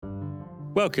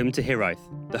Welcome to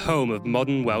Hiraeth, the home of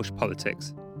modern Welsh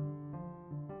politics.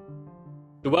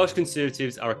 The Welsh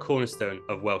Conservatives are a cornerstone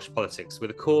of Welsh politics,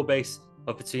 with a core base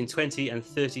of between 20 and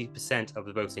 30% of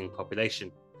the voting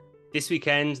population. This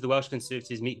weekend, the Welsh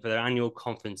Conservatives meet for their annual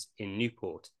conference in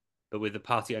Newport, but with the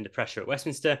party under pressure at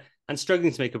Westminster and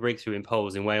struggling to make a breakthrough in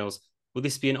polls in Wales, will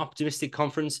this be an optimistic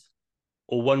conference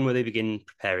or one where they begin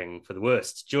preparing for the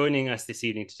worst? Joining us this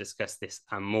evening to discuss this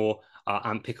and more are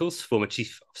Ant Pickles, former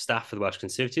Chief of Staff for the Welsh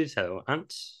Conservatives. Hello,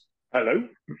 Ant. Hello.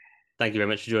 Thank you very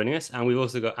much for joining us. And we've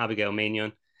also got Abigail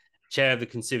Manion, Chair of the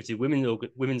Conservative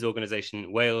Women's Organisation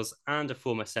in Wales and a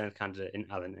former Senedd candidate in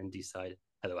Allen and Deeside.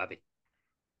 Hello, Abby.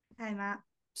 Hi, Matt.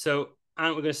 So,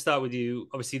 Ant, we're going to start with you.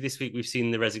 Obviously, this week we've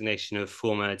seen the resignation of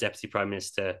former Deputy Prime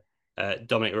Minister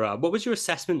Dominic Raab. What was your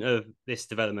assessment of this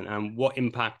development and what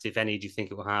impact, if any, do you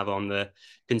think it will have on the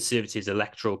Conservatives'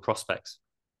 electoral prospects?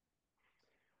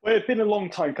 Well, it's been a long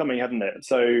time coming, hasn't it?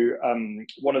 So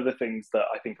one of the things that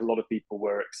I think a lot of people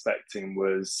were expecting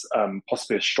was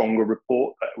possibly a stronger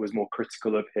report that was more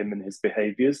critical of him and his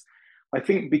behaviours. I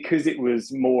think because it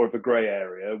was more of a grey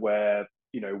area where,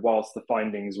 whilst the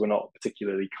findings were not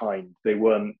particularly kind, they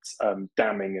weren't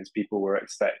damning as people were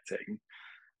expecting.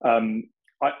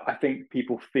 I think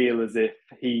people feel as if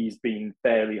he's been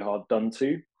fairly hard done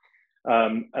to.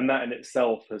 And that in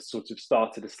itself has sort of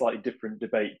started a slightly different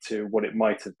debate to what it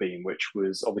might have been, which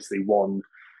was obviously one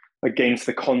against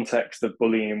the context of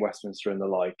bullying in Westminster and the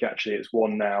like. Actually, it's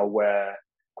one now where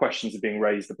questions are being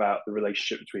raised about the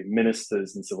relationship between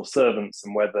ministers and civil servants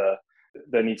and whether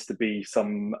there needs to be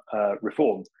some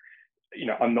reform.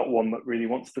 I'm not one that really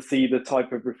wants to see the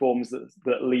type of reforms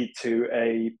that lead to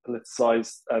a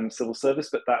politicised civil service,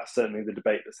 but that's certainly the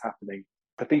debate that's happening.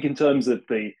 I think in terms of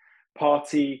the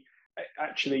party,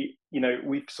 actually,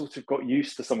 we've sort of got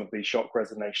used to some of these shock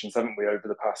resignations, haven't we, over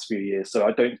the past few years? So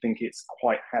I don't think it's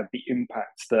quite had the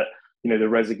impact that, the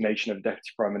resignation of Deputy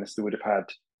Prime Minister would have had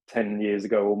 10 years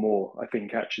ago or more. I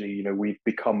think actually, we've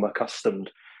become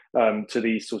accustomed to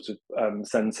these sort of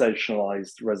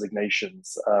sensationalized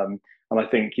resignations. And I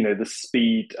think, the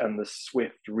speed and the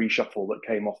swift reshuffle that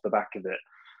came off the back of it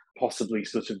possibly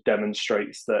sort of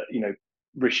demonstrates that,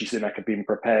 Rishi Sunak had been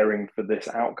preparing for this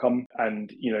outcome, and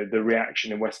the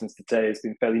reaction in Westminster today has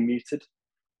been fairly muted.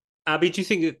 Abby, do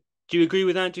you agree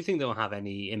with that? Do you think they'll have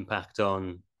any impact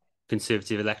on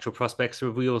Conservative electoral prospects, or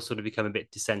have we all sort of become a bit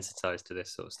desensitized to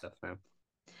this sort of stuff now?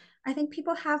 I think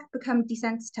people have become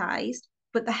desensitized,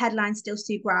 but the headlines still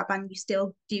do grab, and you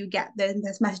still do get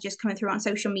those messages coming through on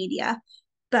social media.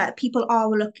 But people are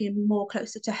looking more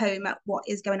closer to home at what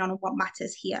is going on and what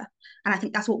matters here. And I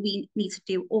think that's what we need to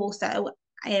do also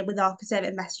with our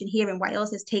Conservative messaging here in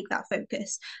Wales, is take that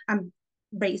focus and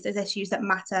raise those issues that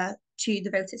matter to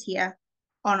the voters here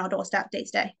on our doorstep day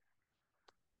to day.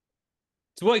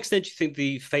 To what extent do you think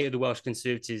the fate of the Welsh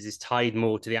Conservatives is tied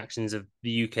more to the actions of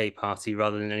the UK party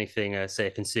rather than anything, say,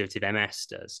 a Conservative MS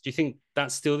does? Do you think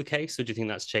that's still the case, or do you think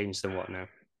that's changed somewhat now?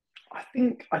 I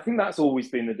think that's always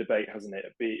been the debate, hasn't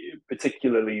it?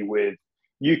 Particularly with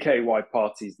UK-wide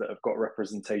parties that have got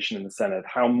representation in the Senedd,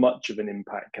 how much of an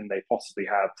impact can they possibly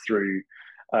have through,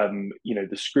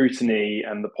 the scrutiny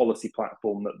and the policy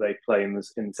platform that they play in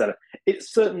the Senedd?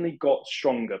 It's certainly got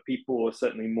stronger. People are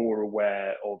certainly more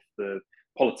aware of the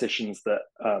politicians that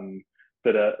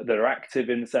are active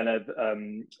in the Senedd.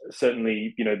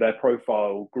 Certainly, their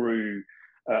profile grew.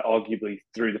 Arguably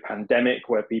through the pandemic,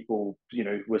 where people,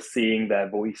 were seeing their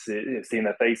voices, seeing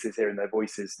their faces, hearing their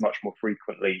voices much more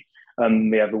frequently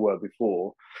than they ever were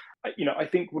before. I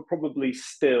think we're probably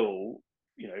still,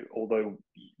 although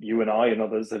you and I and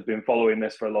others have been following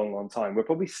this for a long, long time, we're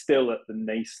probably still at the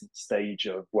nascent stage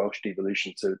of Welsh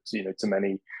devolution to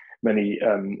many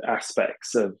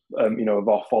aspects of of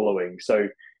our following. So,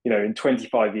 in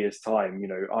 25 years' time,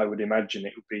 I would imagine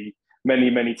it would be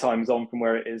many, many times on from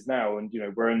where it is now. And,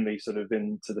 we're only sort of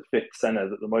into the fifth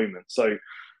Senedd at the moment. So,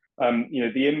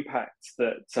 the impact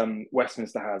that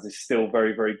Westminster has is still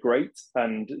very, very great.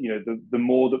 And, the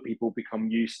more that people become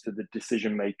used to the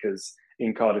decision makers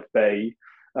in Cardiff Bay,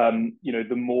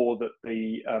 the more that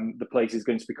the place is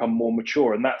going to become more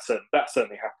mature. And that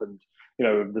certainly happened,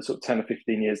 over the sort of 10 or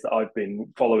 15 years that I've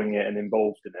been following it and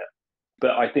involved in it.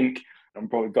 But I think I'm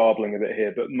probably garbling a bit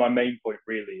here, but my main point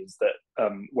really is that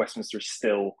Westminster is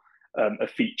still a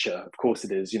feature. Of course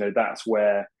it is. That's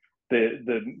where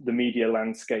the media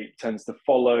landscape tends to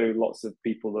follow. Lots of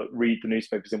people that read the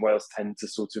newspapers in Wales tend to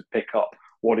sort of pick up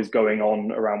what is going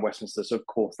on around Westminster. So of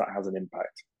course that has an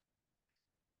impact.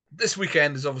 This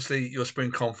weekend is obviously your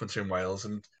spring conference in Wales,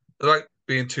 and without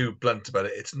being too blunt about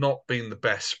it, it's not been the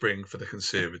best spring for the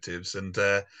Conservatives. And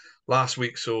last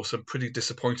week saw some pretty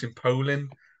disappointing polling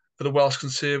for the Welsh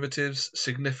Conservatives,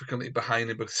 significantly behind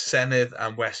in both Senedd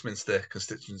and Westminster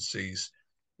constituencies.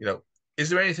 Is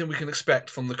there anything we can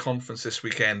expect from the conference this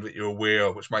weekend that you're aware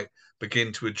of, which might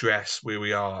begin to address where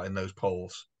we are in those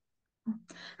polls?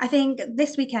 I think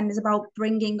this weekend is about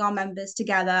bringing our members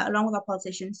together along with our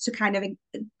politicians to kind of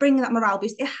bring that morale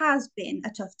boost. It has been a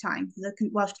tough time for the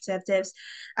Welsh Conservatives,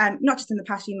 not just in the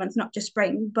past few months, not just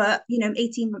spring, but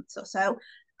 18 months or so.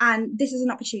 And this is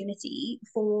an opportunity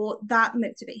for that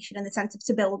motivation and the sense of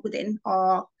to build within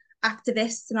our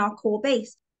activists and our core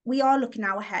base. We are looking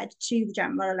now ahead to the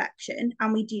general election,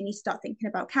 and we do need to start thinking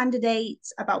about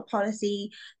candidates, about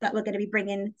policy that we're going to be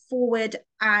bringing forward.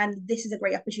 And this is a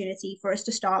great opportunity for us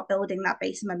to start building that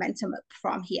base and momentum up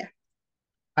from here.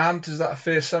 And is that a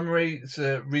fair summary?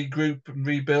 To regroup and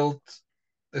rebuild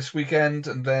this weekend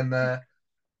and then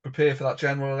prepare for that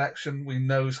general election we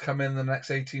know is coming in the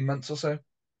next 18 months or so?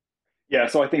 Yeah,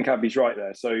 so I think Abby's right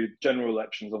there. So general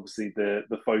elections, obviously the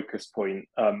focus point,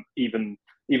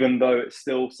 even though it's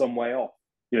still some way off,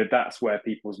 that's where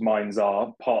people's minds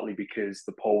are, partly because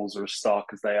the polls are as stark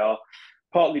as they are,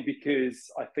 partly because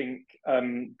I think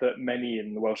that many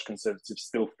in the Welsh Conservatives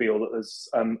still feel that there's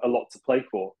a lot to play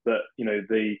for, that,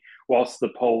 whilst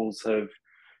the polls have,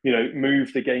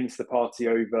 moved against the party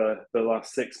over the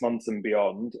last 6 months and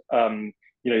beyond,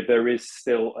 there is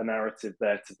still a narrative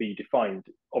there to be defined.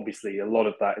 Obviously, a lot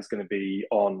of that is going to be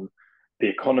on the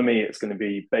economy. It's going to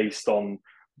be based on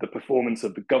the performance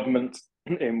of the government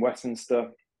in Westminster.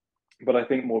 But I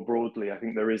think more broadly, I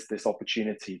think there is this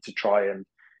opportunity to try and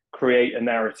create a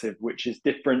narrative which is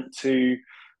different to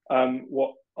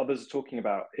what others are talking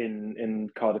about in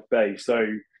Cardiff Bay. So,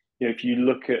 if you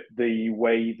look at the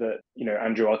way that,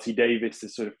 Andrew R.T. Davies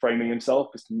is sort of framing himself,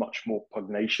 it's much more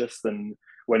pugnacious than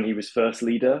when he was first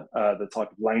leader, the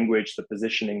type of language, the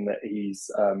positioning that he's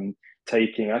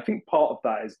taking. I think part of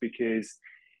that is because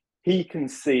he can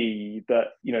see that,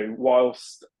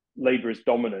 whilst Labour is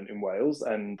dominant in Wales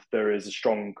and there is a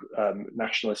strong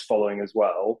nationalist following as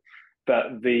well,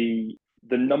 that the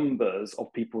numbers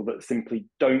of people that simply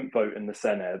don't vote in the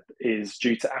Senedd is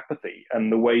due to apathy.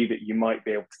 And the way that you might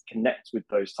be able to connect with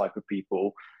those type of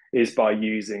people is by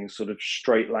using sort of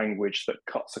straight language that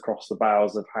cuts across the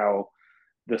bows of how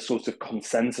the sort of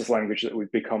consensus language that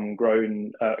we've become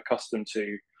grown accustomed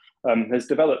to has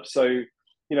developed. So,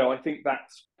 I think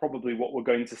that's probably what we're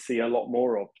going to see a lot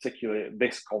more of, particularly at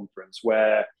this conference,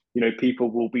 where,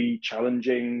 people will be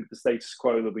challenging the status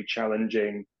quo, they'll be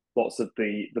challenging lots of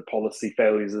the policy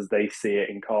failures as they see it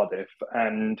in Cardiff,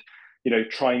 and,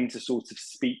 trying to sort of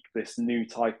speak this new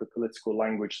type of political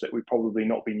language that we've probably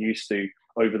not been used to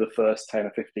over the first 10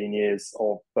 or 15 years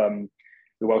of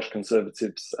the Welsh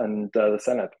Conservatives and the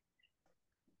Senedd.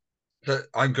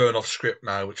 I'm going off script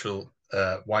now, which will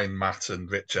wind Matt and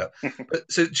Richard.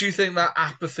 So do you think that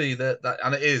apathy that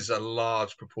and it is a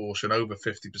large proportion, over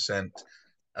 50%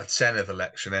 at Senedd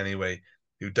election anyway,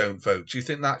 who don't vote, do you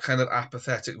think that kind of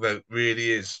apathetic vote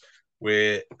really is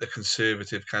where the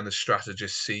Conservative kind of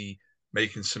strategists see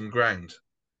making some ground?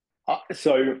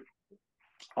 So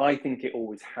I think it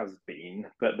always has been,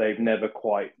 but they've never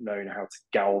quite known how to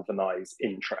galvanise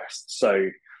interest. So,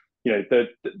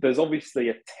 there's obviously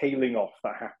a tailing off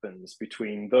that happens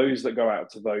between those that go out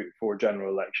to vote for a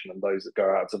general election and those that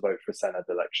go out to vote for Senedd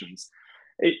elections.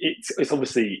 It's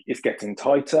obviously getting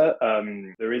tighter.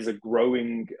 There is a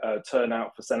growing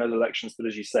turnout for Senedd elections, but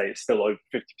as you say, it's still over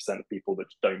 50% of people that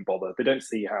don't bother. They don't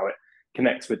see how it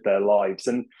connects with their lives.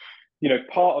 And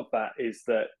part of that is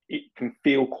that it can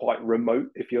feel quite remote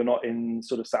if you're not in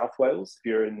sort of South Wales. If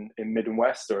you're in Mid and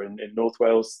West or in North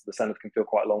Wales, the Senedd can feel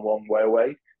quite a long way away.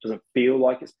 It doesn't feel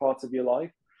like it's part of your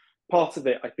life. Part of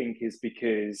it, I think, is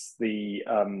because the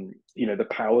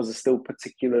powers are still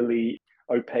particularly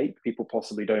opaque. People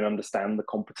possibly don't understand the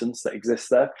competence that exists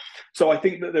there. So I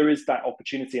think that there is that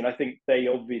opportunity, and I think they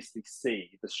obviously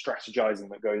see the strategizing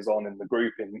that goes on in the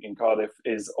group in Cardiff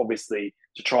is obviously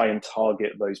to try and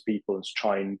target those people and to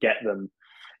try and get them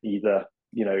either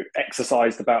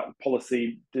exercised about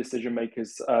policy decision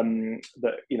makers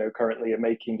that currently are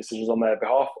making decisions on their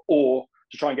behalf, or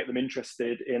to try and get them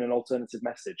interested in an alternative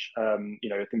message. I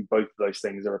think both of those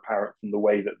things are apparent from the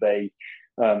way that they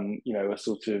are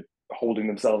sort of holding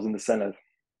themselves in the Senedd.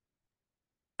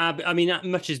 I mean,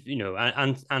 much as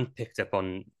and picked up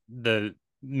on the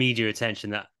media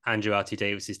attention that Andrew R.T.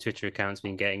 Davies's Twitter account's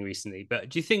been getting recently. But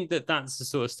do you think that that's the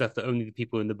sort of stuff that only the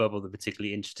people in the bubble are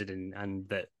particularly interested in, and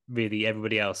that really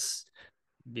everybody else,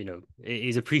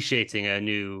 is appreciating a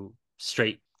new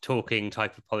straight talking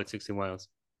type of politics in Wales?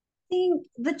 I think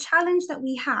the challenge that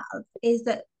we have is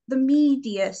that the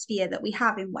media sphere that we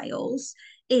have in Wales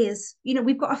is,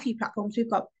 we've got a few platforms. We've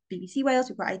got BBC Wales,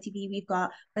 we've got ITV, we've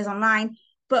got Wales Online.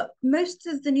 But most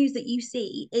of the news that you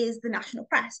see is the national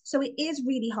press. So it is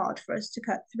really hard for us to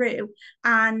cut through.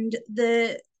 And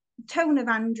the tone of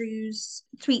Andrew's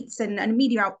tweets and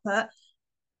media output,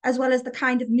 as well as the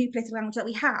kind of new political language that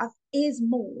we have, is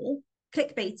more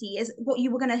clickbaity, is what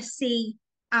you were going to see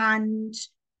and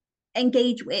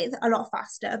engage with a lot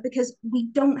faster, because we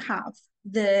don't have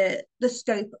the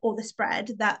scope or the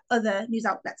spread that other news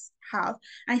outlets have.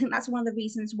 And I think that's one of the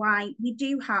reasons why we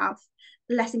do have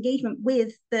less engagement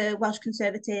with the Welsh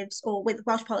Conservatives or with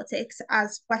Welsh politics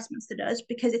as Westminster does,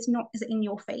 because it's not as in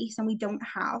your face and we don't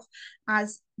have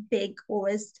as big or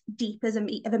as deep as of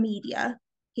a media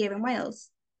here in Wales.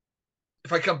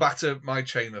 If I come back to my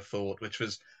chain of thought, which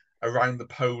was around the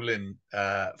polling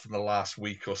from the last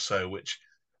week or so, which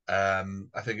I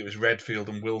think it was Redfield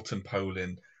and Wilton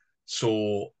polling,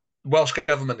 saw Welsh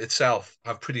Government itself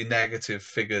have pretty negative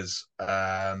figures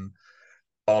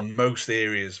on most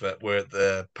areas that were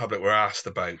the public were asked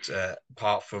about,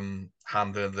 apart from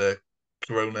handling the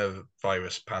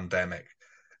coronavirus pandemic.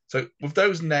 So with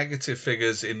those negative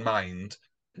figures in mind,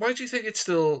 why do you think it's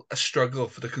still a struggle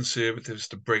for the Conservatives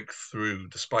to break through,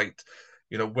 despite,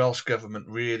 Welsh Government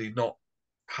really not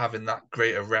having that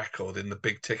great a record in the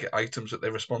big ticket items that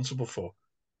they're responsible for?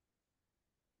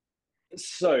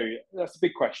 So that's a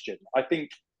big question. I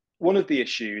think one of the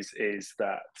issues is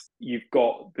that you've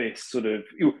got this sort of,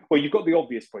 well, you've got the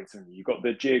obvious points, and you've got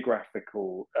the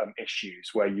geographical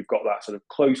issues where you've got that sort of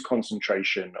close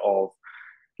concentration of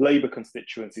Labour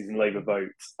constituencies and Labour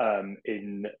votes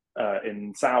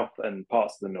in South and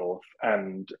parts of the North,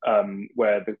 and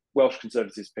where the Welsh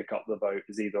Conservatives pick up the vote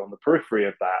is either on the periphery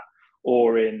of that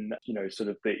or in, sort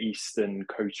of the eastern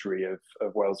coterie of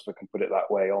Wales, if I can put it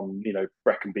that way, on,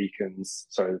 Brecon Beacons.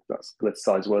 Sorry, that's a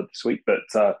politicized word this week, but,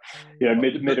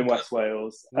 mid and West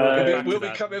Wales. We'll be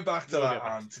coming back to that,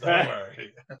 Ant, don't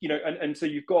worry. And so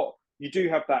you do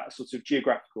have that sort of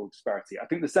geographical disparity. I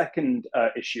think the second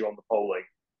issue on the polling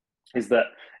is that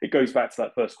it goes back to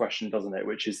that first question, doesn't it?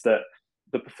 Which is that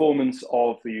the performance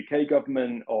of the UK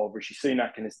government, of Rishi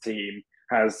Sunak and his team,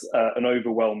 has an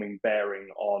overwhelming bearing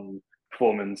on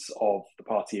performance of the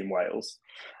party in Wales.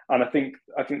 And I think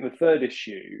the third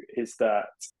issue is that,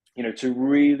 to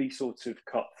really sort of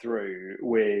cut through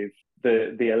with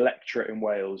the electorate in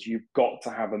Wales, you've got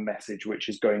to have a message which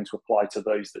is going to apply to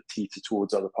those that teeter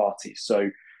towards other parties. So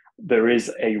there is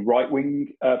a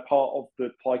right-wing part of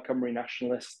the Plaid Cymru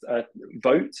nationalist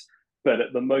vote, but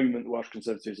at the moment, the Welsh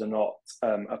Conservatives are not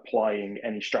applying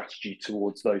any strategy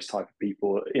towards those type of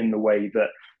people in the way that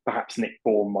perhaps Nick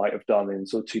Bourne might have done in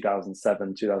sort of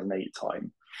 2007, 2008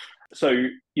 time. So,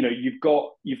 you've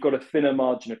got a thinner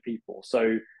margin of people.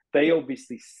 So they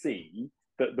obviously see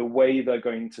that the way they're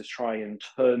going to try and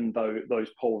turn those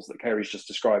polls that Kerry's just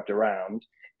described around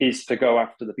is to go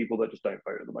after the people that just don't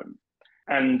vote at the moment.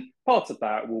 And part of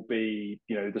that will be,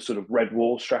 the sort of red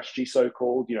wall strategy,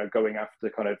 so-called, going after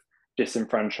kind of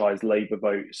disenfranchised Labour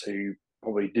votes who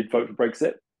probably did vote for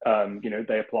Brexit.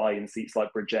 They apply in seats like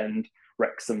Bridgend,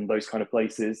 Wrexham, those kind of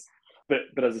places.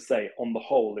 But as I say, on the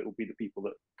whole, it will be the people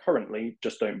that currently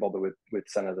just don't bother with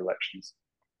Senate elections.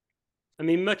 I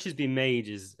mean, much has been made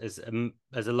as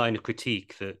a line of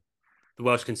critique that the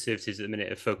Welsh Conservatives at the minute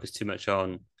have focused too much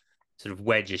on sort of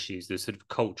wedge issues, those sort of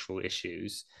cultural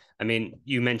issues. I mean,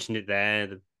 you mentioned it there,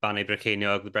 the Banau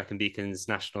Brycheiniog, the Brecon Beacons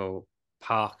National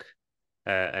Park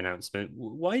announcement.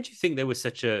 Why do you think there was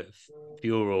such a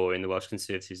furor in the Welsh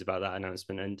Conservatives about that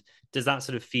announcement? And does that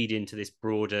sort of feed into this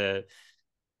broader,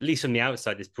 at least from the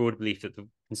outside, this broad belief that the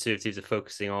Conservatives are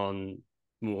focusing on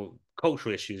more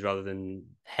cultural issues rather than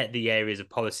the areas of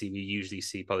policy we usually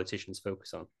see politicians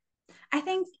focus on? I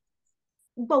think,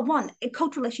 well, one,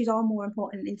 cultural issues are more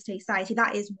important in today's society.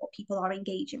 That is what people are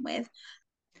engaging with.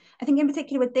 I think in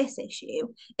particular with this issue,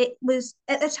 it was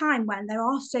at a time when there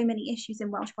are so many issues in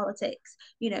Welsh politics.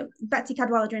 Betsy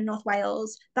Cadwaladr in North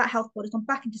Wales, that health board has gone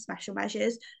back into special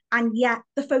measures, and yet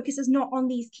the focus is not on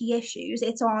these key issues.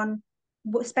 It's on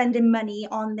spending money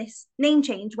on this name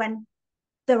change when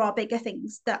there are bigger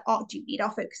things that do need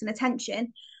our focus and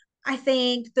attention. I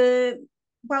think the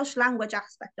Welsh language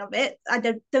aspect of it,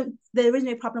 there is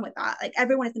no problem with that. Like,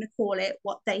 everyone is going to call it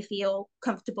what they feel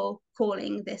comfortable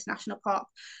calling this national park.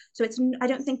 So I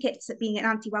don't think it's being an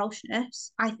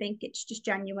anti-Welshness. I think it's just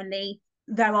genuinely,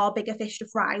 there are bigger fish to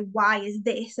fry. Why is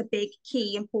this a big,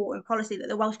 key, important policy that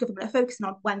the Welsh government are focusing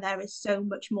on when there is so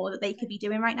much more that they could be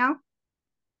doing right now?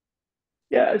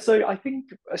 Yeah, so I think,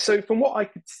 from what I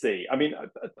could see, I mean,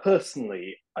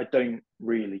 personally, I don't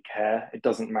really care. It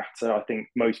doesn't matter. I think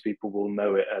most people will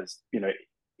know it as,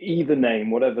 either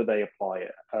name, whatever they apply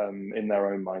it in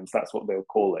their own minds, that's what they'll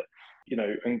call it.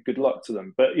 and good luck to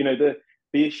them. But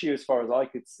the issue, as far as I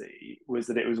could see, was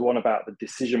that it was one about the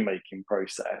decision-making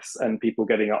process and people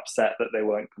getting upset that they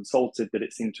weren't consulted, that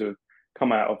it seemed to have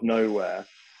come out of nowhere.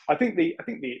 I think the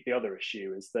other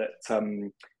issue is that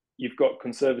you've got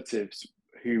Conservatives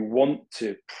who want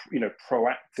to,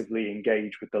 proactively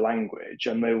engage with the language,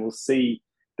 and they will see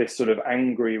this sort of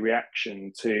angry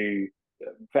reaction to a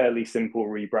fairly simple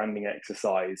rebranding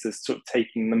exercise as sort of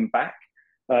taking them back.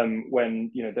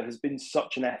 When there has been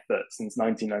such an effort since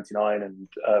 1999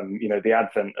 and the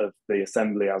advent of the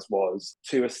assembly as was,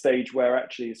 to a stage where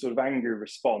actually a sort of angry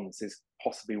response is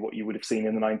possibly what you would have seen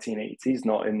in the 1980s,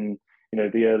 not in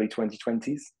the early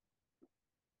 2020s.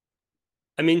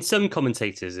 I mean, some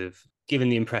commentators have given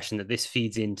the impression that this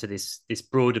feeds into this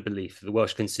broader belief that the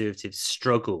Welsh Conservatives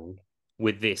struggle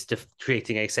with this, to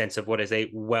creating a sense of what is a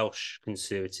Welsh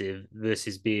Conservative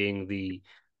versus being the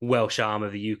Welsh arm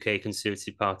of the UK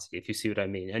Conservative Party, if you see what I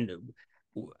mean. And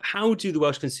how do the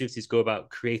Welsh Conservatives go about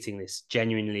creating this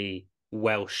genuinely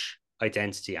Welsh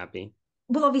identity, Abby?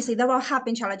 Well, obviously, there have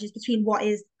been challenges between what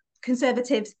is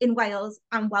Conservatives in Wales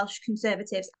and Welsh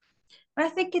Conservatives. But I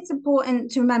think it's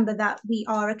important to remember that we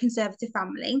are a Conservative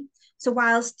family. So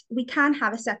whilst we can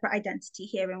have a separate identity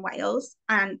here in Wales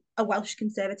and a Welsh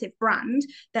Conservative brand,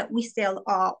 that we still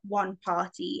are one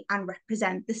party and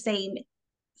represent the same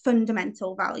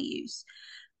fundamental values.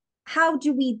 How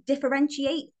do we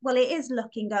differentiate? Well, it is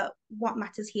looking at what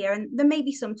matters here, and there may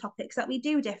be some topics that we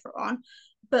do differ on,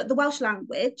 but the Welsh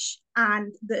language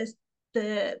and the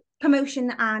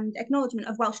promotion and acknowledgement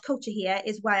of Welsh culture here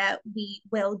is where we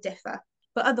will differ.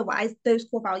 But otherwise, those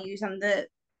core values and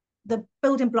the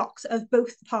building blocks of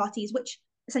both parties, which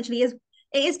essentially it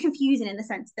is confusing in the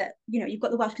sense that you've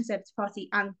got the Welsh Conservative Party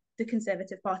and the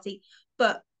Conservative Party,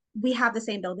 but we have the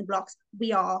same building blocks.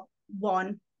 We are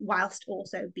one, whilst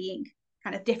also being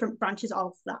kind of different branches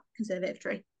of that Conservative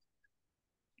tree.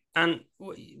 And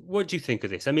what do you think of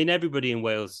this? I mean, everybody in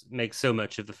Wales makes so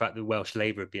much of the fact that Welsh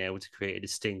Labour have been able to create a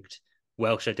distinct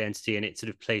Welsh identity and it sort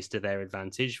of plays to their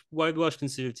advantage. Why do the Welsh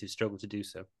Conservatives struggle to do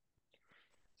so?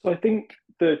 So I think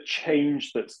the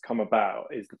change that's come about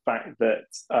is the fact that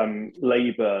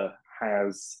Labour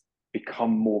has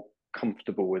become more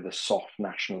comfortable with a soft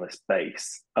nationalist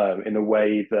base in a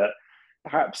way that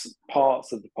perhaps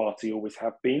parts of the party always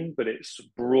have been, but it's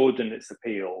broadened its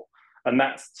appeal. And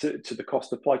that's to the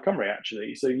cost of Plaid Cymru,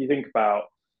 actually. So you think about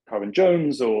Carwyn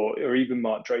Jones or even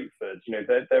Mark Drakeford,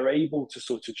 they're able to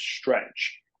sort of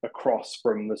stretch across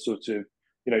from the sort of,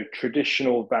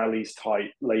 traditional valleys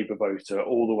type Labour voter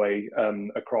all the way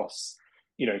across,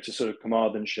 to sort of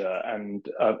Carmarthenshire and,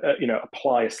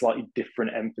 apply a slightly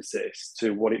different emphasis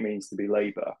to what it means to be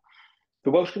Labour.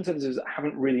 The Welsh Conservatives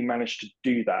haven't really managed to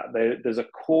do that. There's a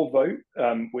core vote,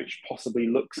 which possibly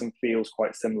looks and feels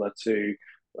quite similar to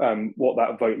what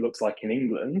that vote looks like in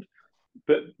England.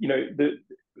 But,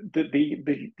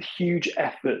 the huge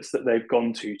efforts that they've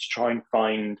gone to try and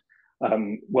find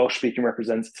Welsh-speaking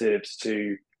representatives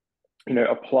to,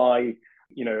 apply,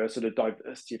 a sort of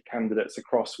diversity of candidates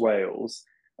across Wales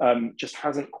just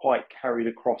hasn't quite carried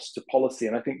across to policy.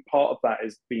 And I think part of that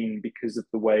has been because of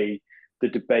the way the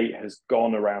debate has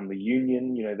gone around the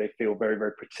union. They feel very,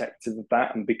 very protective of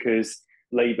that. And because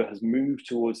Labour has moved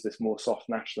towards this more soft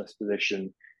nationalist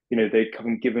position, they've come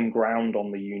and given ground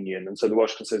on the union. And so the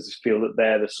Welsh Conservatives feel that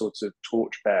they're the sort of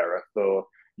torchbearer for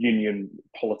union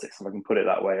politics, if I can put it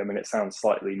that way. I mean, it sounds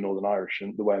slightly Northern Irish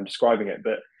in the way I'm describing it,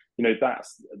 but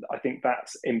I think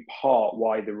that's in part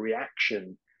why the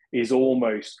reaction is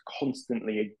almost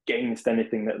constantly against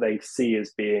anything that they see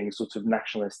as being sort of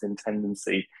nationalist in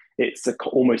tendency. It's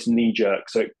almost knee-jerk,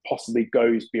 so it possibly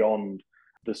goes beyond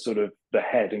the sort of the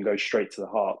head and goes straight to the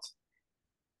heart.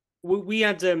 We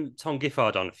had Tom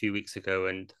Giffard on a few weeks ago,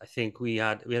 and I think we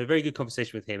had a very good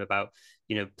conversation with him about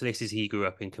places he grew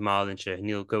up in, Carmarthenshire, and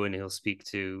he'll go and he'll speak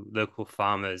to local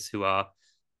farmers who are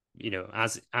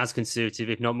as conservative,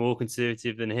 if not more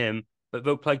conservative than him, but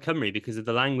vote Plaid Cymru because of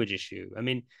the language issue. I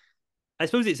mean, I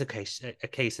suppose it's a case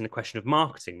and a question of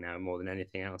marketing now more than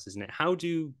anything else, isn't it? How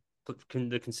do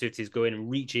the Conservatives go in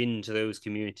and reach into those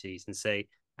communities and say,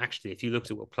 actually, if you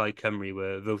looked at what Plaid Cymru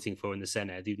were voting for in the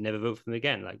Senedd, you'd never vote for them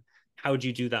again? Like, how do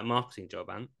you do that marketing job,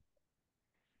 Ant?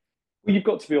 Well, you've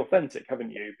got to be authentic,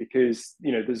 haven't you? Because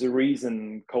there's a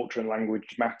reason culture and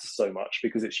language matters so much,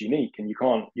 because it's unique, and you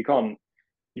can't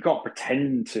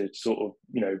pretend to sort of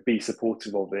be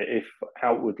supportive of it if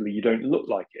outwardly you don't look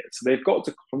like it. So they've got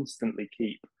to constantly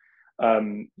keep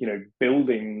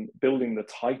building the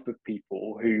type of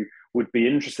people who would be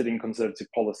interested in conservative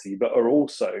policy, but are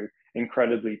also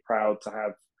incredibly proud to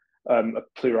have a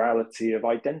plurality of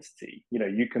identity.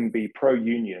 You can be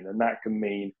pro-union, and that can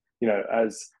mean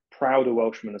as proud a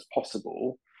Welshman as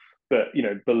possible, but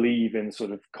believe in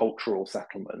sort of cultural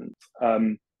settlement.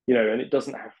 And it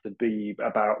doesn't have to be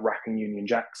about racking Union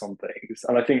Jacks on things.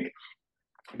 And I think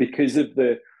because of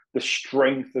the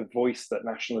strength of voice that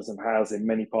nationalism has in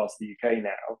many parts of the UK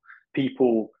now,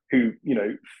 people who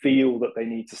feel that they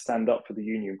need to stand up for the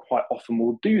union quite often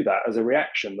will do that as a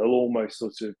reaction. They'll almost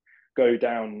sort of go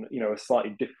down a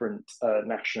slightly different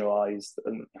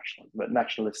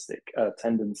nationalistic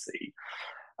tendency.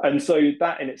 And so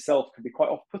that in itself can be quite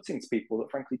off-putting to people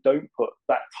that frankly don't put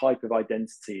that type of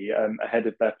identity ahead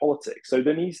of their politics. So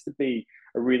there needs to be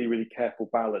a really, really careful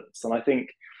balance. And I think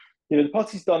the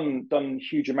party's done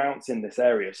huge amounts in this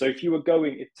area. So if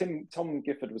Tom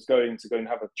Gifford was going to go and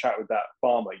have a chat with that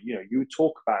farmer, you would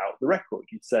talk about the record.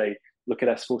 You'd say, look at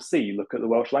S4C, look at the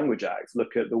Welsh Language Act,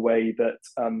 look at the way that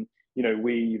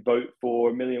we vote for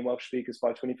 1 million Welsh speakers by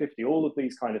 2050. All of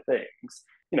these kind of things,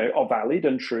 are valid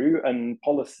and true and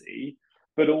policy,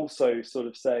 but also sort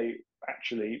of say,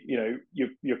 actually,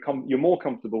 you're more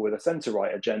comfortable with a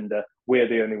centre-right agenda. We're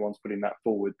the only ones putting that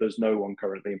forward. There's no one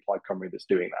currently in Plaid Cymru that's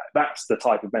doing that. That's the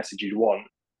type of message you'd want.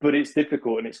 But it's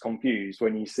difficult and it's confused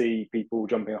when you see people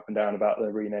jumping up and down about the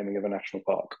renaming of a national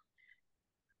park.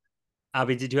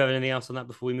 Abby, did you have anything else on that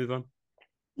before we move on?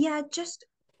 Yeah, just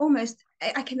almost,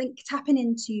 I can think tapping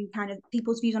into kind of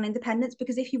people's views on independence,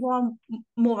 because if you are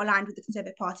more aligned with the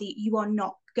Conservative Party, you are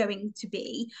not going to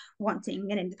be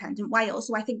wanting an independent Wales.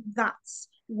 So I think that's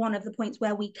one of the points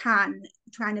where we can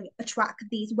try and attract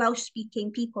these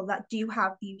Welsh-speaking people that do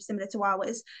have views similar to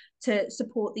ours to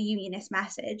support the unionist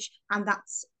message. And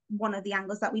that's one of the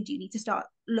angles that we do need to start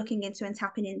looking into and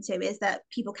tapping into, is that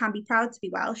people can be proud to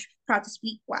be Welsh, proud to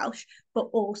speak Welsh, but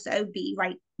also be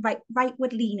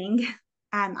rightward leaning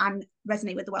and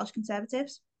resonate with the Welsh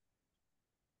Conservatives.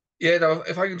 Yeah, no,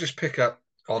 if I can just pick up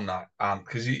on that,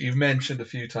 because you've mentioned a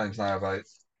few times now about,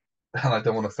 and I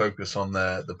don't want to focus on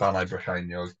the Banau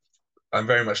Brycheiniog. I'm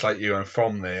very much like you. I'm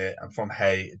from there. I'm from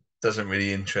Hay. It doesn't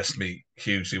really interest me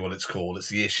hugely what it's called. It's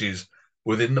the issues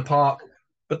within the park.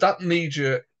 But that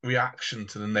knee-jerk reaction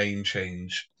to the name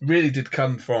change really did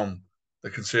come from the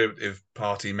Conservative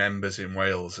Party members in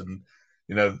Wales. And,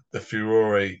 the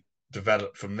furore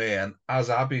developed from there. And as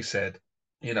Abby said,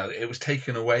 it was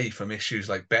taken away from issues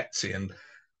like Betsy. And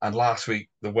last week,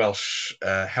 the Welsh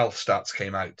health stats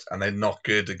came out, and they're not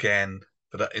good again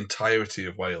for the entirety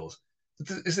of Wales.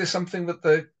 Is there something that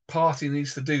the party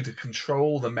needs to do to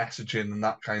control the messaging and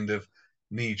that kind of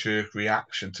knee-jerk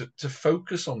reaction to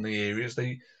focus on the areas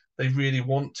they really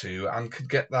want to and could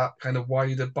get that kind of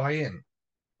wider buy-in?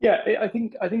 Yeah, I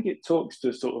think it talks to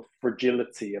a sort of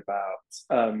fragility about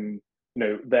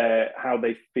how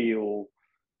they feel,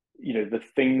 the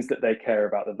things that they care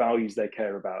about, the values they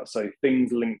care about. So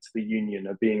things linked to the union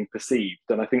are being perceived,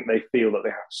 and I think they feel that they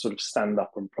have to sort of stand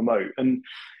up and promote. And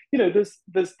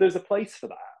there's a place for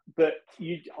that, but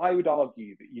I would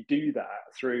argue that you do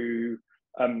that through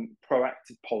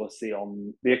proactive policy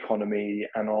on the economy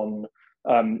and on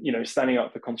standing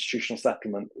up for constitutional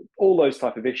settlement, all those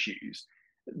type of issues.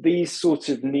 These sort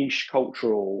of niche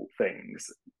cultural things,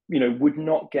 would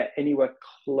not get anywhere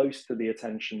close to the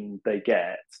attention they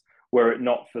get were it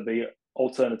not for the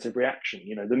alternative reaction.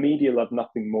 The media love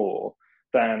nothing more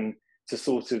than to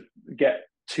sort of get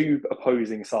two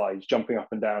opposing sides jumping up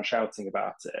and down, shouting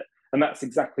about it. And that's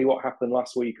exactly what happened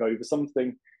last week over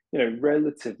something,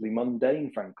 relatively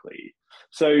mundane, frankly.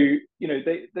 So,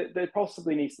 there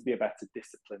possibly needs to be a better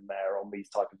discipline there on these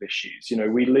type of issues.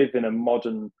 We live in a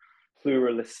modern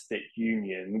pluralistic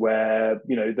union where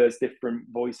there's different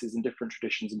voices and different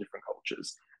traditions and different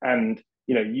cultures, and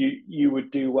you would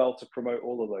do well to promote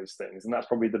all of those things, and that's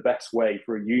probably the best way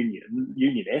for a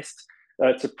unionist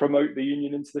to promote the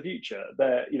union into the future.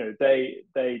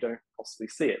 They don't possibly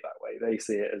see it that way. They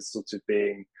see it as sort of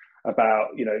being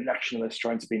about nationalists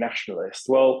trying to be nationalist.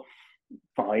 Well,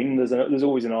 fine, there's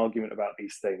always an argument about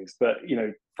these things, but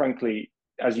frankly,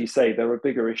 as you say, there are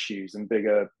bigger issues and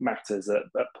bigger matters at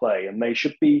play, and they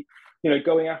should be,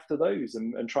 going after those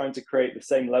and trying to create the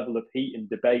same level of heat and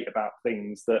debate about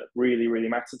things that really, really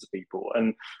matter to people.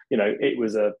 And it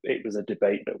was a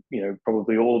debate that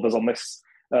probably all of us on this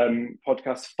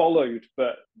podcast followed,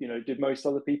 but did most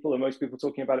other people, are most people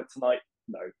talking about it tonight?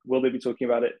 No. Will they be talking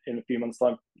about it in a few months'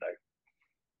 time? No.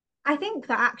 I think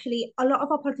that actually a lot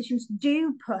of our politicians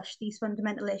do push these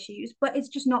fundamental issues, but it's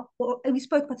just not what we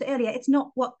spoke about it earlier. It's not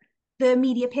what the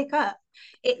media pick up.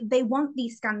 They want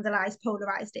these scandalised,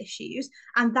 polarised issues,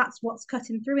 and that's what's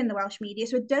cutting through in the Welsh media.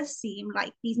 So it does seem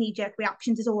like these knee-jerk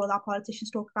reactions is all our politicians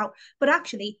talk about, but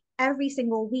actually every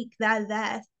single week they're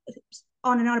there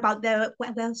on and on about the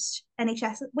Welsh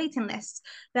NHS waiting lists.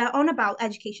 They're on about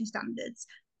education standards.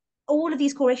 All of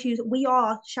these core issues we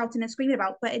are shouting and screaming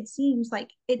about, but it seems like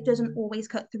it doesn't always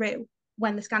cut through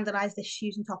when the scandalised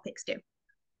issues and topics do.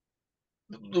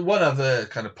 The one other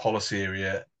kind of policy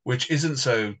area, which isn't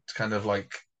so kind of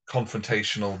like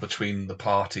confrontational between the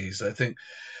parties, I think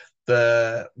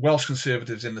the Welsh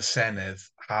Conservatives in the Senedd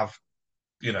have,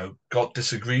 got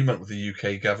disagreement with the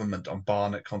UK government on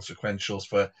Barnett consequentials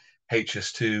for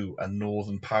HS2 and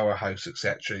Northern Powerhouse,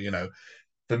 etc.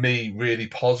 For me, really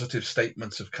positive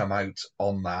statements have come out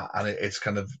on that, and it's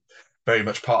kind of very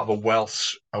much part of a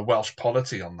Welsh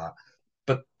polity on that.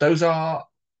 But those are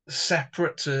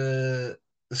separate to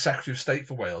the Secretary of State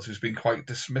for Wales, who's been quite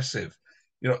dismissive.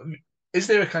 Is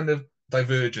there a kind of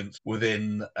divergence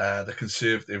within the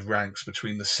Conservative ranks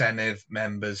between the Senedd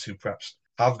members who perhaps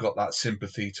have got that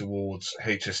sympathy towards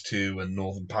HS2 and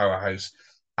Northern Powerhouse,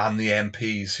 and the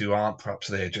MPs who aren't perhaps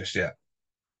there just yet?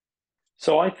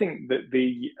 So I think that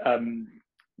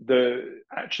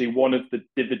actually one of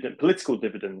the political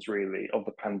dividends really of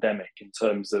the pandemic in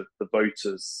terms of the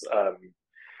voters'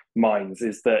 minds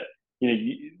is that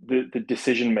the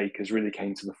decision makers really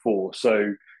came to the fore.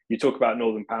 So you talk about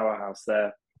Northern Powerhouse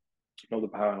there, Northern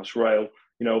Powerhouse Rail.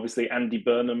 Obviously Andy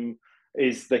Burnham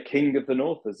is the king of the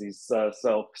north, as he's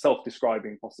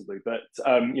self-describing possibly, but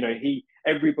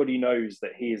everybody knows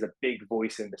that he is a big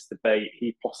voice in this debate.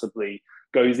 He possibly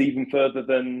goes even further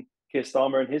than Keir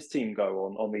Starmer and his team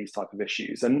go on these type of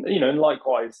issues, and and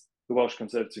likewise the Welsh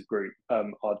Conservative group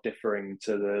are differing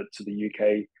to the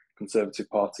UK Conservative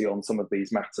Party on some of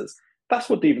these matters. That's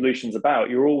what devolution's about.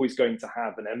 You're always going to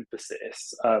have an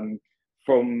emphasis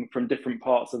from different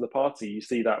parts of the party. You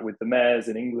see that with the mayors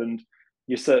in England.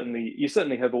 You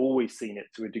certainly have always seen it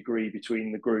to a degree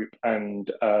between the group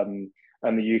and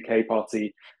the UK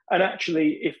party. And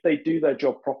actually, if they do their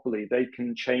job properly, they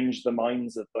can change the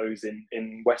minds of those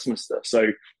in Westminster. So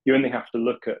you only have to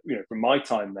look at, from my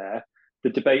time there,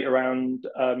 the debate around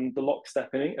the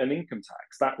lockstep and income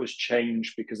tax. That was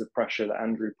changed because of pressure that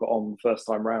Andrew put on the first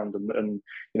time round, and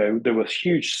there were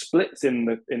huge splits in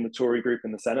the Tory group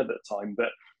in the Senedd at the time. But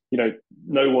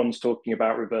no one's talking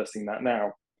about reversing that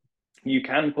now. You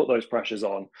can put those pressures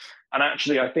on. And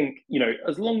actually, I think,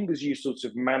 as long as you sort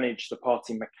of manage the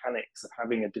party mechanics of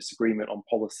having a disagreement on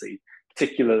policy,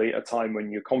 particularly at a time when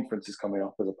your conference is coming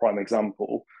up as a prime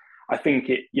example, I think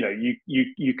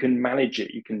you can manage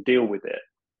it, you can deal with it.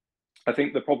 I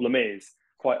think the problem is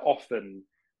quite often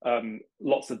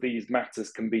lots of these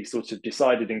matters can be sort of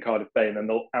decided in Cardiff Bay and then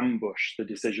they'll ambush the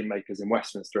decision makers in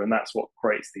Westminster, and that's what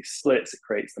creates these splits. It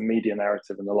creates the media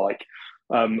narrative and the like.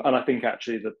 And I think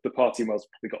actually the party in Wales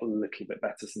probably got a little bit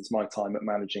better since my time at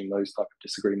managing those type of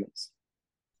disagreements.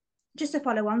 Just to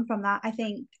follow on from that, I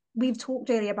think we've talked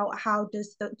earlier about how do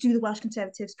the Welsh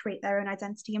Conservatives create their own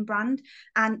identity and brand,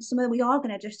 and some of them we are going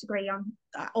to disagree on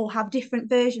or have different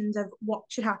versions of what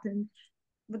should happen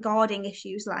regarding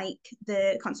issues like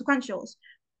the consequentials.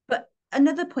 But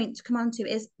another point to come on to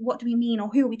is, what do we mean, or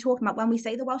who are we talking about when we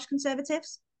say the Welsh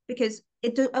Conservatives? Because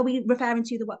are we referring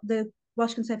to the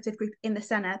Welsh Conservative group in the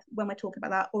Senedd when we're talking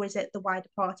about that, or is it the wider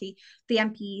party, the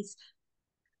MPs?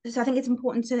 So I think it's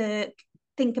important to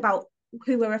think about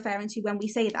who we're referring to when we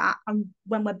say that, and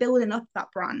when we're building up that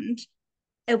brand,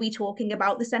 are we talking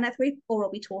about the Senedd group, or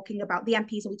are we talking about the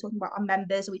MPs? Are we talking about our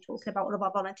members? Are we talking about all of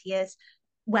our volunteers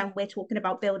when we're talking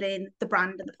about building the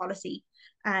brand and the policy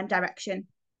and direction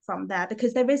from there?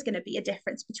 Because there is going to be a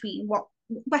difference between what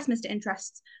Westminster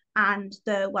interests and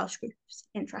the Welsh group's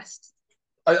interests.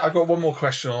 I've got one more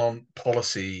question on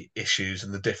policy issues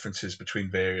and the differences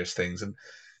between various things. And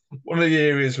one of the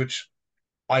areas which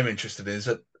I'm interested in is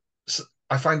that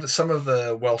I find that some of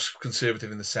the Welsh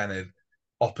Conservative in the Senedd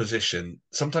opposition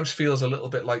sometimes feels a little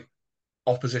bit like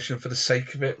opposition for the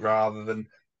sake of it rather than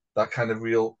that kind of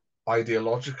real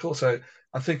ideological. So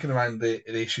I'm thinking around the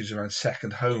issues around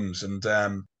second homes, and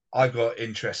I've got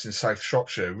interest in South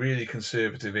Shropshire, really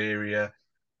conservative area,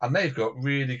 and they've got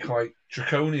really quite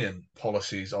draconian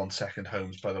policies on second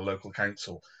homes by the local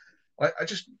council. I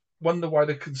just wonder why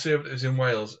the Conservatives in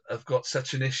Wales have got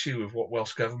such an issue with what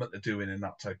Welsh Government are doing in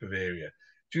that type of area.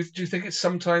 Do you think it's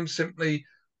sometimes simply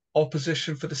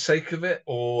opposition for the sake of it,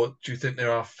 or do you think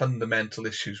there are fundamental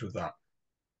issues with that?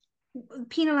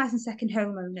 Penalising second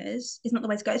homeowners is not the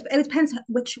way to go. It depends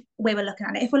which way we're looking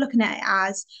at it. If we're looking at it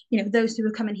as, those who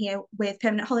are coming here with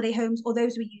permanent holiday homes, or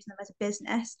those who are using them as a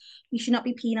business, we should not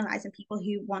be penalising people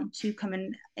who want to come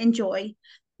and enjoy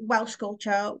Welsh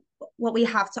culture, what we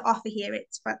have to offer here.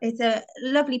 It's a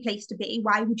lovely place to be.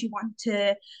 Why would you want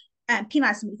to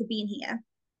penalise somebody for being here?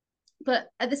 But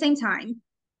at the same time,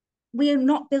 we are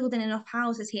not building enough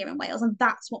houses here in Wales, and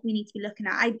that's what we need to be looking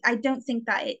at. I don't think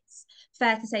that it's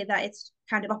fair to say that it's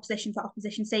kind of opposition for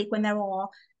opposition's sake when there are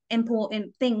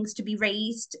important things to be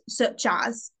raised, such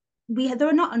as there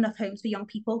are not enough homes for young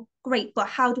people. Great, but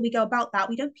how do we go about that?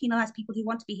 We don't penalise people who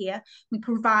want to be here. We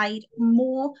provide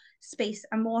more space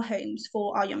and more homes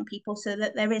for our young people so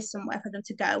that there is somewhere for them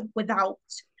to go without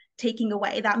taking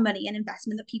away that money and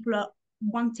investment that people are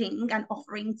wanting and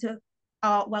offering to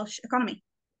our Welsh economy.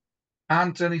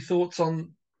 And any thoughts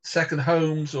on second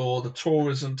homes or the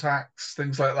tourism tax,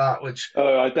 things like that?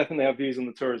 I definitely have views on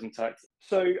the tourism tax.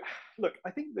 So, look,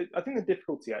 I think the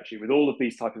difficulty actually with all of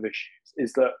these type of issues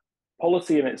is that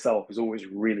policy in itself is always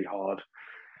really hard.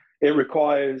 It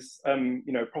requires,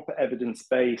 proper evidence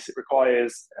base. It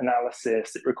requires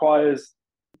analysis. It requires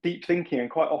deep thinking, and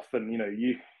quite often,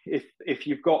 if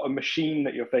you've got a machine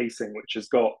that you're facing which has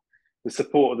got the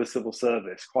support of the civil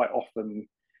service, quite often,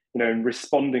 in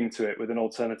responding to it with an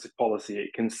alternative policy,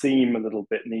 it can seem a little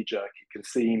bit knee-jerk. It can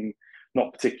seem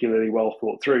not particularly well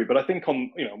thought through. But I think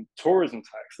on tourism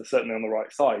tax, they're certainly on the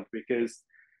right side, because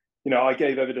I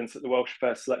gave evidence at the Welsh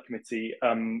Affairs Select Committee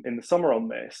in the summer on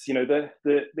this.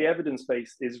 The evidence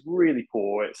base is really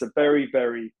poor. It's a very,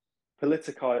 very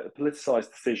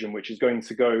politicised decision, which is going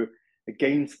to go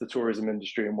against the tourism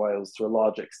industry in Wales to a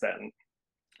large extent.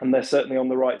 And they're certainly on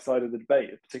the right side of the debate,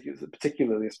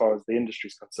 particularly as far as the industry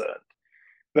is concerned.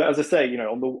 But as I say,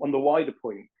 on the wider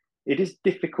point, it is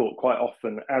difficult quite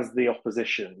often as the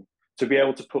opposition to be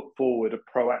able to put forward a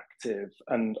proactive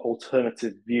and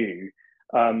alternative view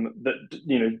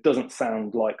that doesn't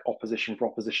sound like opposition for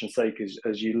opposition's sake,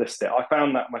 as you list it. I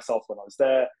found that myself when I was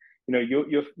there.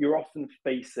 You're often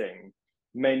facing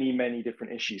many, many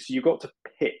different issues, so you've got to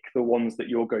pick the ones that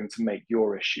you're going to make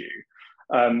your issue.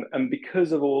 And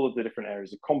because of all of the different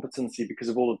areas of competency, because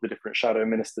of all of the different shadow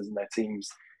ministers and their teams,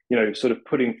 sort of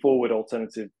putting forward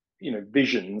alternative,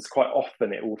 visions, quite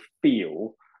often it will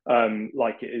feel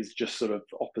like it is just sort of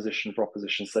opposition for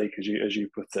opposition's sake, as you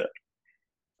put it.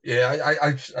 Yeah,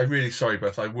 I'm really sorry,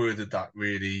 Beth. I worded that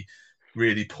really,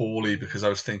 really poorly because I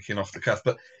was thinking off the cuff.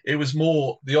 But it was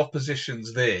more the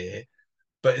opposition's there,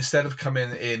 but instead of coming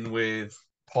in with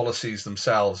policies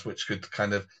themselves, which could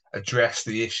kind of address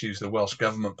the issues the Welsh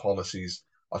government policies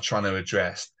are trying to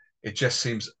address, it just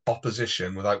seems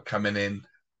opposition without coming in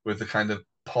with the kind of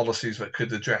policies that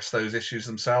could address those issues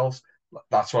themselves.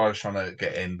 That's what I was trying to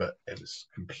get in, but it was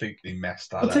completely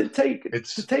messed up. Take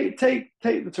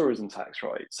the tourism tax,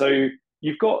 right? So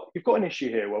you've got an issue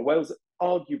here where Wales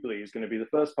arguably is going to be the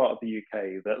first part of the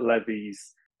UK that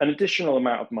levies an additional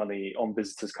amount of money on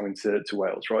visitors coming to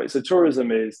Wales, right? So tourism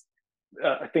is,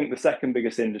 I think, the second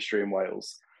biggest industry in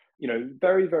Wales.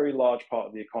 Very, very large part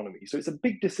of the economy. So it's a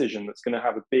big decision that's going to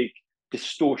have a big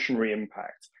distortionary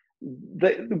impact.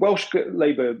 The Welsh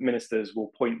Labour ministers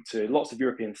will point to lots of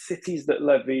European cities that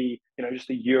levy, just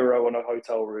 €1 on a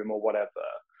hotel room or whatever.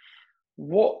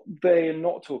 What they're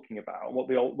not talking about, what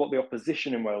the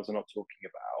opposition in Wales are not talking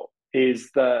about,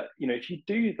 is that if you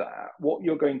do that, what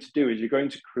you're going to do is you're going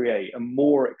to create a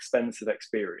more expensive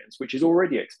experience, which is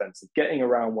already expensive. Getting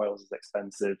around Wales is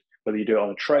expensive, whether you do it on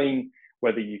a train,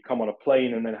 whether you come on a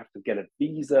plane and then have to get a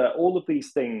visa. All of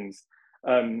these things,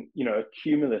 are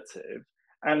cumulative.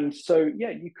 And so, yeah,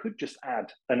 you could just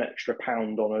add an extra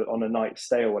 £1 on a night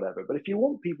stay or whatever. But if you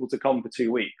want people to come for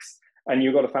 2 weeks and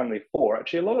you've got a family of 4,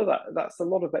 actually a lot of that's a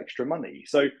lot of extra money.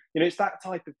 So, it's that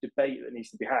type of debate that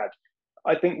needs to be had.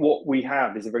 I think what we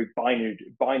have is a very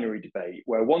binary debate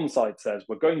where one side says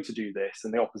we're going to do this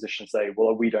and the opposition say,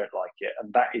 well, we don't like it,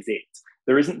 and that is it.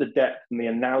 There isn't the depth and the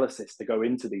analysis to go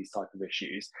into these type of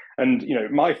issues. And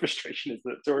my frustration is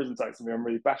that tourism tax is something I'm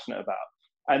really passionate about,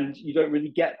 and you don't really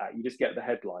get that. You just get the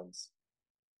headlines.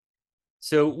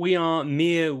 So we are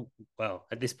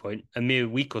at this point, a mere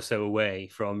week or so away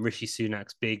from Rishi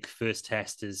Sunak's big first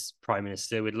test as Prime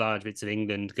Minister, with large bits of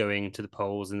England going to the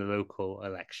polls in the local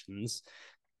elections.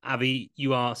 Abby,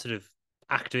 you are sort of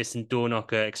activist and door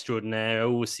knocker extraordinaire. I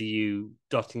always see you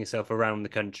dotting yourself around the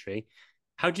country.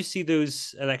 How do you see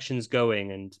those elections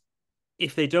going? And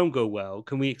if they don't go well,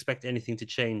 can we expect anything to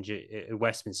change at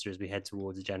Westminster as we head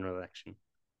towards a general election?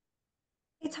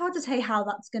 It's hard to say how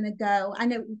that's going to go. I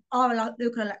know our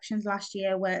local elections last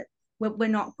year were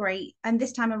not great, and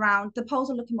this time around the polls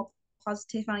are looking more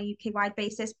positive on a UK-wide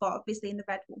basis, but obviously in the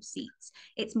red wall seats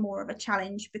it's more of a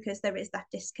challenge because there is that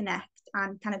disconnect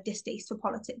and kind of distaste for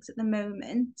politics at the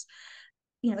moment.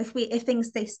 If things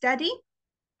stay steady,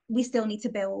 we still need to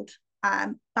build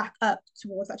back up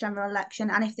towards that general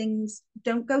election. And if things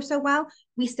don't go so well,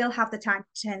 we still have the time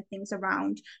to turn things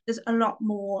around. There's a lot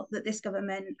more that this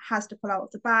government has to pull out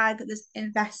of the bag. There's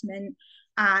investment,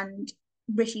 and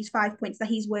Rishi's 5 points that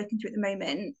he's working through at the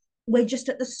moment, we're just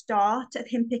at the start of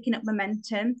him picking up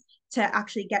momentum to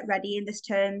actually get ready in this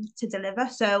term to deliver.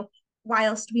 So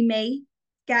whilst we may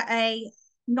get a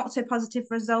not so positive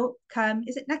result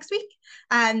is it next week?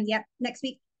 Next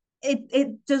week.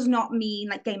 It does not mean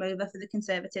like game over for the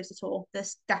Conservatives at all.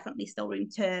 There's definitely still room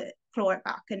to claw it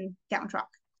back and get on track.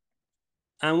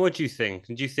 And what do you think?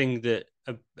 Do you think that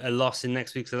a loss in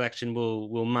next week's election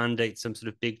will mandate some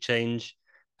sort of big change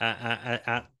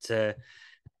at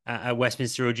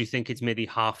Westminster, or do you think it's maybe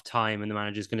half time and the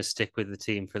manager's going to stick with the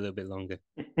team for a little bit longer?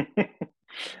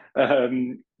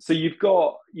 So you've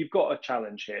got a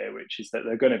challenge here, which is that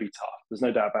they're going to be tough. There's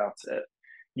no doubt about it.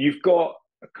 You've got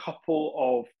a couple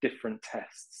of different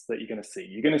tests that you're going to see.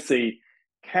 You're going to see,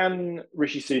 can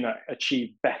Rishi Sunak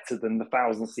achieve better than the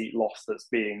 1,000-seat loss that's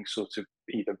being sort of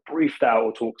either briefed out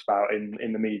or talked about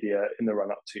in the media in the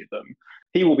run-up to them?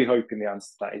 He will be hoping the answer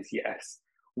to that is yes.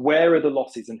 Where are the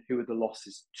losses and who are the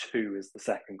losses to is the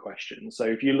second question. So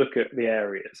if you look at the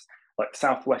areas, like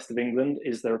southwest of England,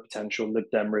 is there a potential Lib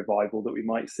Dem revival that we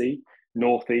might see?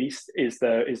 Northeast, is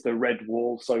the red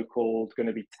wall, so-called, going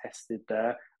to be tested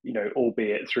there?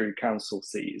 Albeit through council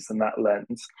seats and that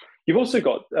lens. You've also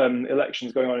got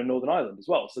elections going on in Northern Ireland as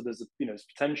well, so there's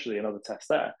potentially another test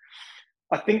there.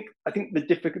 I think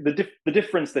the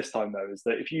difference this time though is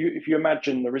that if you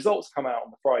imagine the results come out on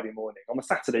the Friday morning, on the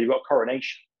Saturday you've got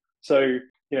coronation, so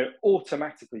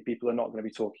automatically people are not going to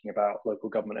be talking about local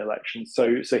government elections.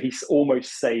 So he's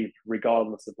almost saved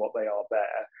regardless of what they are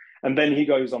there. And then he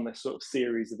goes on this sort of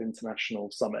series of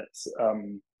international summits.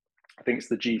 I think it's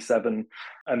the G7,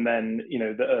 and then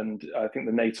and I think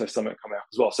the NATO summit coming up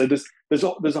as well. So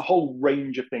there's a whole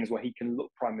range of things where he can look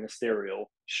prime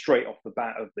ministerial straight off the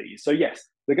bat of these. So yes,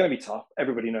 they're going to be tough.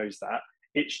 Everybody knows that.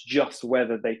 It's just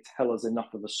whether they tell us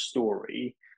enough of a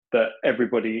story that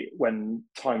everybody, when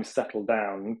time's settled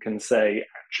down, can say,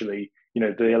 actually,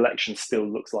 the election still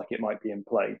looks like it might be in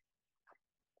play.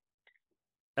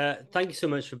 Thank you so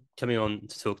much for coming on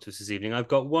to talk to us this evening. I've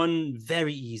got one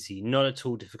very easy, not at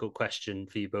all difficult question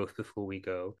for you both before we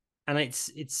go. And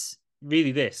it's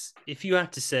really this. If you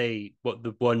had to say what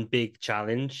the one big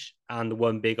challenge and the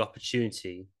one big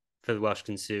opportunity for the Welsh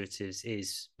Conservatives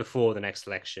is before the next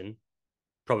election,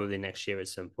 probably next year at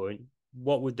some point,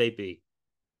 what would they be?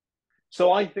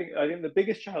 So I think the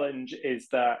biggest challenge is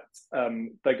that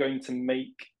they're going to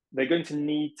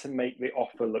need to make the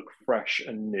offer look fresh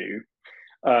and new.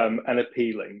 And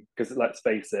appealing, because let's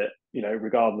face it,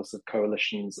 regardless of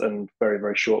coalitions and very,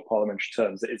 very short parliamentary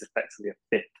terms, it is effectively a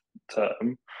fifth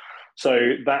term.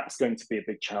 So that's going to be a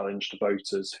big challenge to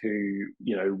voters who,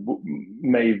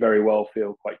 may very well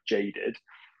feel quite jaded.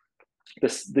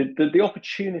 The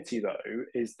opportunity, though,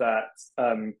 is that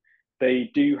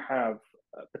they do have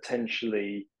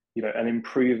potentially, an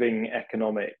improving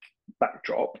economic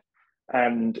backdrop.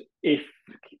 And if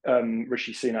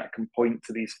Rishi Sunak can point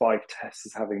to these 5 tests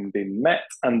as having been met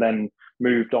and then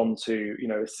moved on to,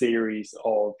 a series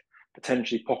of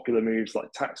potentially popular moves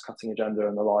like tax cutting agenda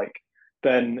and the like,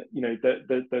 then,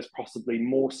 there's possibly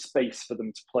more space for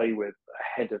them to play with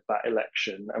ahead of that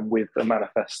election and with a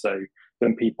manifesto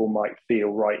than people might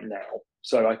feel right now.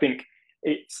 So I think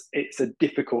it's a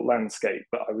difficult landscape,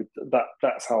 but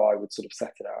that's how I would sort of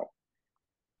set it out.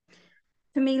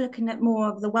 For me, looking at more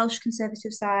of the Welsh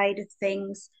Conservative side of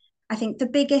things, I think the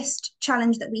biggest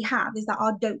challenge that we have is that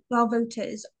our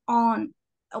voters aren't,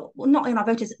 well, not even our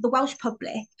voters, the Welsh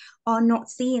public are not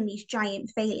seeing these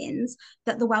giant failings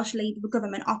that the Welsh Labour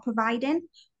government are providing.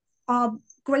 Our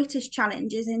greatest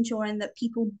challenge is ensuring that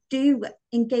people do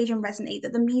engage and resonate,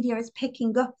 that the media is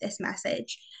picking up this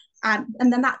message. And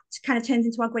then that kind of turns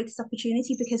into our greatest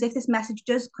opportunity, because if this message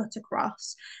does cut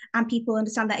across and people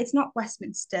understand that it's not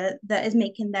Westminster that is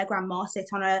making their grandma sit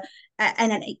on an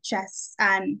NHS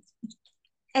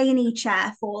A&E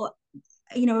chair for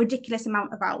a ridiculous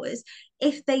amount of hours,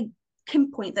 if they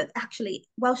pinpoint that actually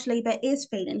Welsh Labour is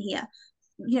failing here,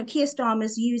 Keir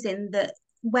Starmer's using the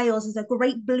Wales as a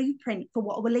great blueprint for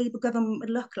what a Labour government would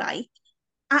look like.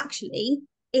 Actually,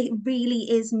 it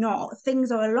really is not. Things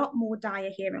are a lot more dire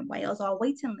here in Wales. Our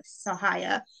waiting lists are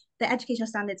higher. The educational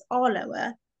standards are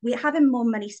lower. We're having more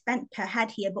money spent per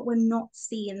head here, but we're not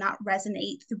seeing that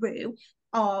resonate through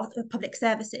our public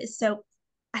services. So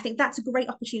I think that's a great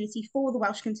opportunity for the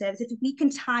Welsh Conservatives. If we can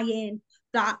tie in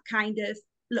that kind of,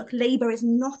 look, Labour is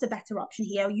not a better option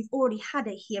here. You've already had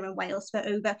it here in Wales for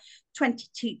over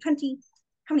 20,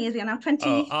 how many years are we on now? 20?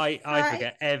 Oh, I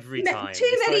forget every time.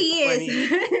 Too many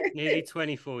years. Nearly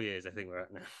 24 years, I think we're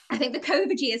at now. I think the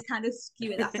COVID years kind of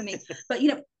skew that for me. But,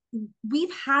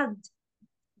 we've had,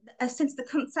 since the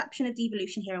conception of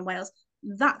devolution here in Wales,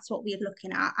 That's what we're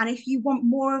looking at. And if you want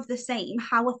more of the same,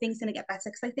 how are things going to get better?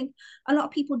 Because I think a lot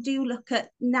of people do look at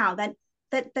now that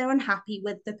they're unhappy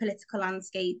with the political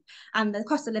landscape, and the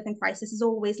cost of living crisis is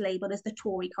always labelled as the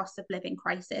Tory cost of living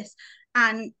crisis.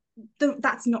 And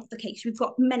that's not the case. We've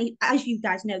got many, as you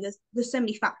guys know, there's so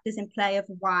many factors in play of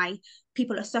why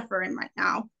people are suffering right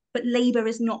now. But Labour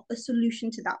is not the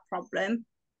solution to that problem.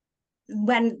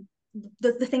 When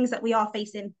the things that we are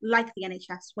facing, like the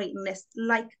NHS waiting list,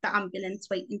 like the ambulance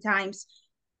waiting times,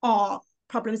 are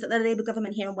problems that the Labour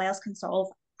government here in Wales can solve,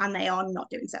 and they are not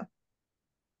doing so.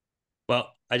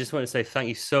 Well, I just want to say thank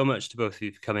you so much to both of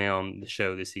you for coming on the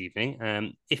show this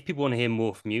evening. If people want to hear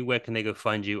more from you, where can they go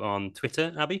find you on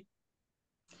Twitter, Abby?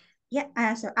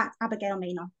 Yeah, so at Abigail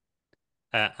Maynor.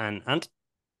 And Ant?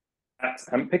 At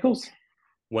Pickles.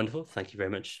 Wonderful. Thank you very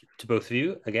much to both of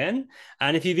you again.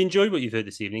 And if you've enjoyed what you've heard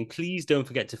this evening, please don't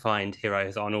forget to find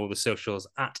Hiraeth on all the socials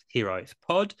at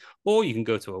HiraethPod, or you can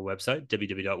go to our website,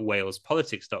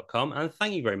 www.walespolitics.com. And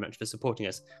thank you very much for supporting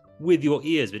us with your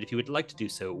ears. But if you would like to do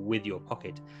so with your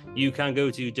pocket, you can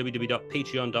go to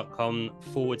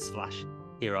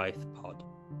www.patreon.com/HiraethPod.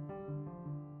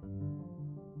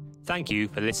 Thank you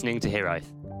for listening to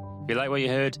Hiraeth. If you like what you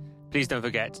heard, please don't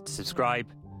forget to subscribe,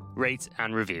 rate,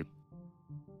 and review.